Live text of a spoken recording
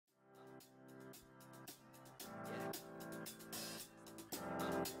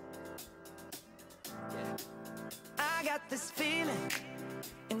got this feeling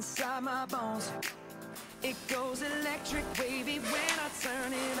inside my bones. It goes electric wavy when I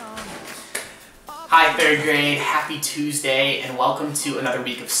turn it on. Hi, third grade. Happy Tuesday, and welcome to another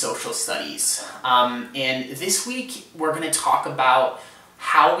week of social studies. And this week, we're going to talk about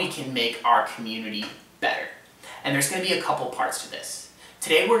how we can make our community better. And there's going to be a couple parts to this.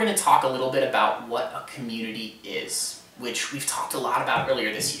 Today, we're going to talk a little bit about what a community is, which we've talked a lot about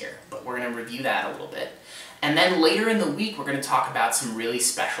earlier this year, but we're going to review that a little bit. And then later in the week, we're going to talk about some really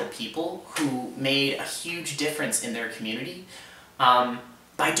special people who made a huge difference in their community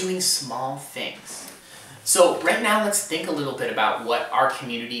by doing small things. So right now, let's think a little bit about what our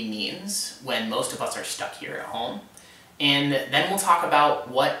community means when most of us are stuck here at home. And then we'll talk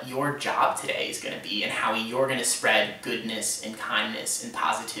about what your job today is going to be and how you're going to spread goodness and kindness and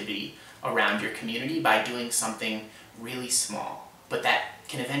positivity around your community by doing something really small, but that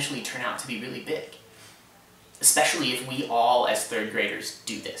can eventually turn out to be really big. Especially if we all, as third graders,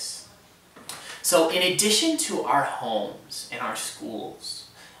 do this. So in addition to our homes and our schools,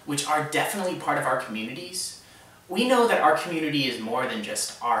 which are definitely part of our communities, we know that our community is more than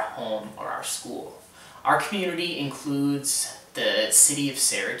just our home or our school. Our community includes the city of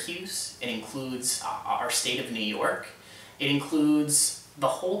Syracuse, it includes our state of New York, it includes the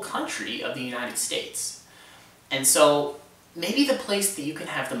whole country of the United States. And so maybe the place that you can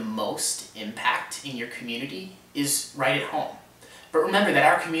have the most impact in your community is right at home. But remember that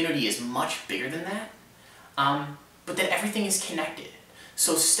our community is much bigger than that, but that everything is connected.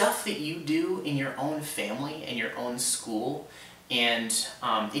 So stuff that you do in your own family, in your own school, and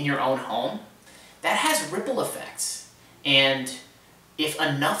in your own home, that has ripple effects. And if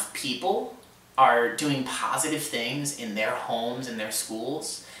enough people are doing positive things in their homes and their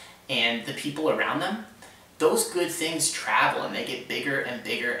schools, and the people around them, those good things travel and they get bigger and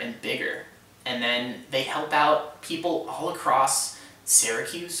bigger and bigger. And then they help out people all across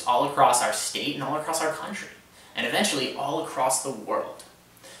Syracuse, all across our state, and all across our country. And eventually all across the world.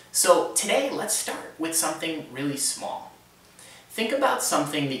 So today, let's start with something really small. Think about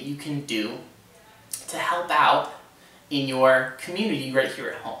something that you can do to help out in your community right here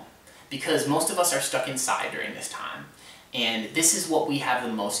at home. Because most of us are stuck inside during this time. And this is what we have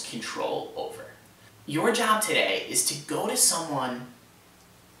the most control over. Your job today is to go to someone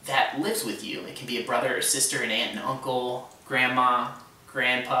that lives with you. It can be a brother or sister, an aunt and uncle, grandma,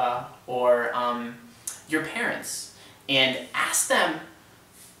 grandpa, or your parents. And ask them,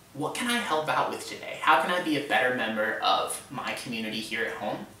 what can I help out with today? How can I be a better member of my community here at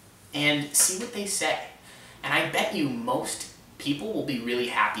home? And see what they say. And I bet you most people will be really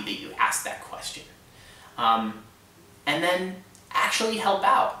happy that you asked that question. And then actually help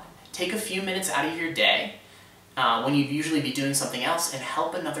out. Take a few minutes out of your day when you'd usually be doing something else and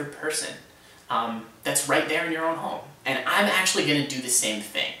help another person that's right there in your own home. And I'm actually going to do the same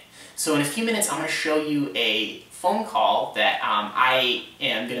thing. So in a few minutes, I'm going to show you a phone call that I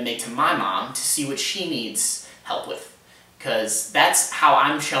am going to make to my mom to see what she needs help with. Because that's how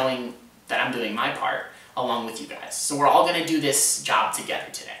I'm showing that I'm doing my part along with you guys. So we're all going to do this job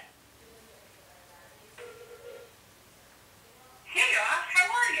together today. Hey Josh, how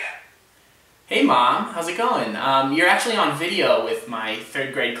are you? Hey Mom, how's it going? You're actually on video with my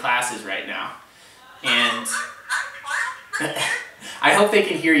third grade classes right now. And I hope they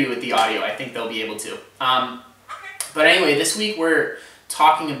can hear you with the audio. I think they'll be able to. But anyway, this week we're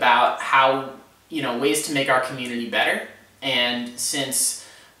talking about how, ways to make our community better. And since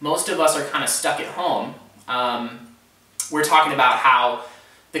most of us are kind of stuck at home, we're talking about how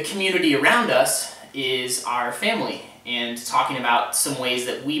the community around us is our family. And talking about some ways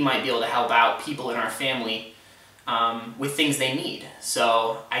that we might be able to help out people in our family with things they need.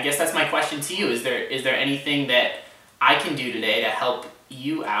 So I guess that's my question to you. Is there anything that I can do today to help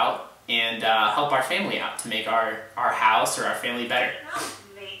you out and help our family out to make our house or our family better? Well,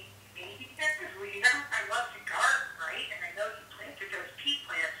 maybe I love to garden, right? And I know you planted those pea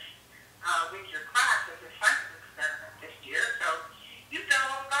plants with your class as a science experiment this year. So you've done a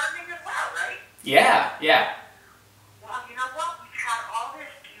little gardening as well, right? Yeah. Well, you know what? We've had all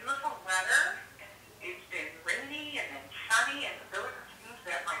this beautiful weather, and it's been rainy and then sunny, and those are things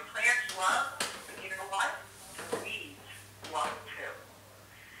that my plants love. But you know what? The weeds love too.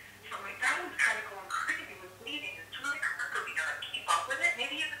 So my garden's kind of going crazy with weeding. It's really hard for me to keep up with it.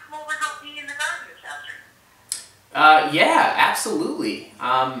 Maybe you could come over and help me in the garden this afternoon. Yeah, absolutely.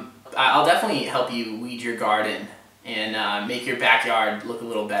 I'll definitely help you weed your garden and make your backyard look a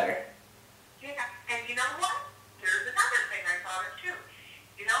little better. Yeah, and you know what? There's another thing I thought of too.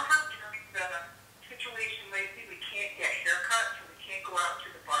 You know how during the situation lately we can't get haircuts and we can't go out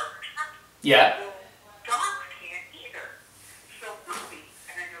to the barber shop? Yeah. Well, dogs can't either.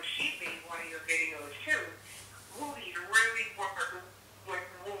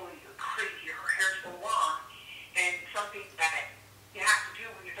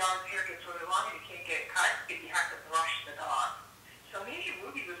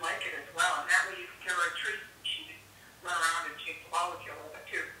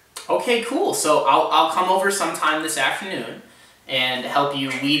 Okay, cool. So I'll come over sometime this afternoon and help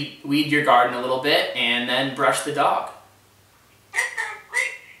you weed your garden a little bit and then brush the dog. That sounds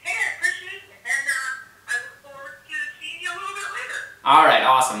great. Hey, I appreciate it. And I look forward to seeing you a little bit later. All right,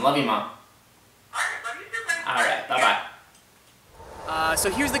 awesome. Love you, Mom. All right, love you too, buddy. All right, bye-bye. So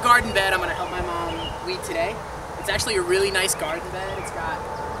here's the garden bed I'm gonna help my mom weed today. It's actually a really nice garden bed. It's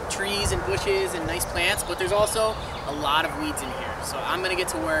got trees and bushes and nice plants, but there's also a lot of weeds in here. So I'm gonna get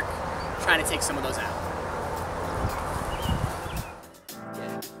to work trying to take some of those out.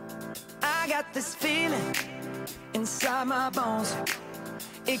 I got this feeling inside my bones.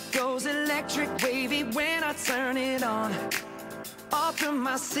 It goes electric wavy when I turn it on. Off from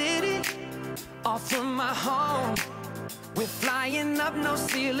my city, off from my home. We're flying up no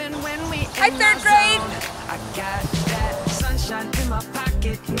ceiling when we in the zone. I got that sunshine in my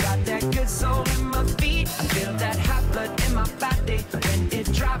pocket, got that good soul in my feet. I feel that hot blood in my body when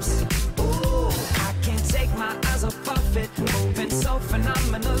it drops. Ooh, I can't take my eyes off it, moving so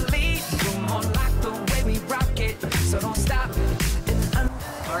phenomenally. You're more like the way we rock it, so don't stop.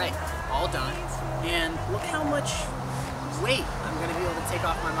 All right, all done. And look how much weight I'm gonna be able to take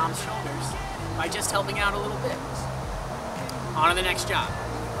off my mom's shoulders by just helping out a little bit. On to the next job.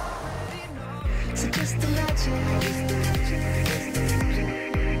 So just imagine,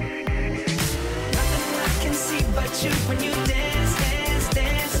 nothing I can see but you when you dance, dance,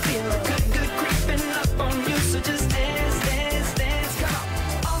 dance. Feel good creeping up on you. So just dance, dance, dance. Come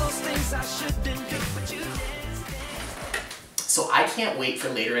on, all those things I shouldn't do, but you dance, dance. So I can't wait for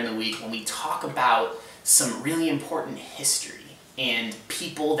later in the week when we talk about some really important history and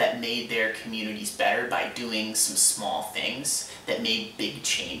people that made their communities better by doing some small things that made big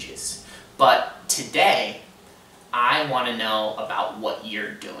changes. But today, I want to know about what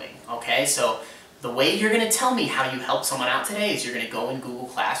you're doing, okay? So the way you're going to tell me how you helped someone out today is you're going to go in Google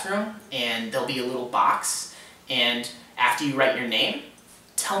Classroom and there'll be a little box, and after you write your name,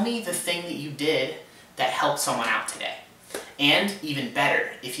 tell me the thing that you did that helped someone out today. And even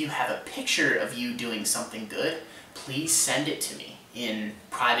better, if you have a picture of you doing something good, please send it to me in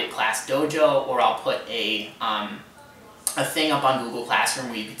Private Class Dojo, or I'll put a thing up on Google Classroom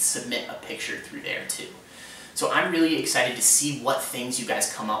where you can submit a picture through there too. So I'm really excited to see what things you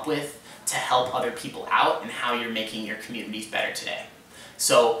guys come up with to help other people out and how you're making your communities better today.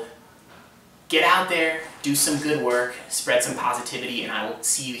 So get out there, do some good work, spread some positivity, and I will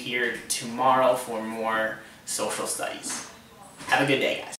see you here tomorrow for more social studies. Have a good day, guys.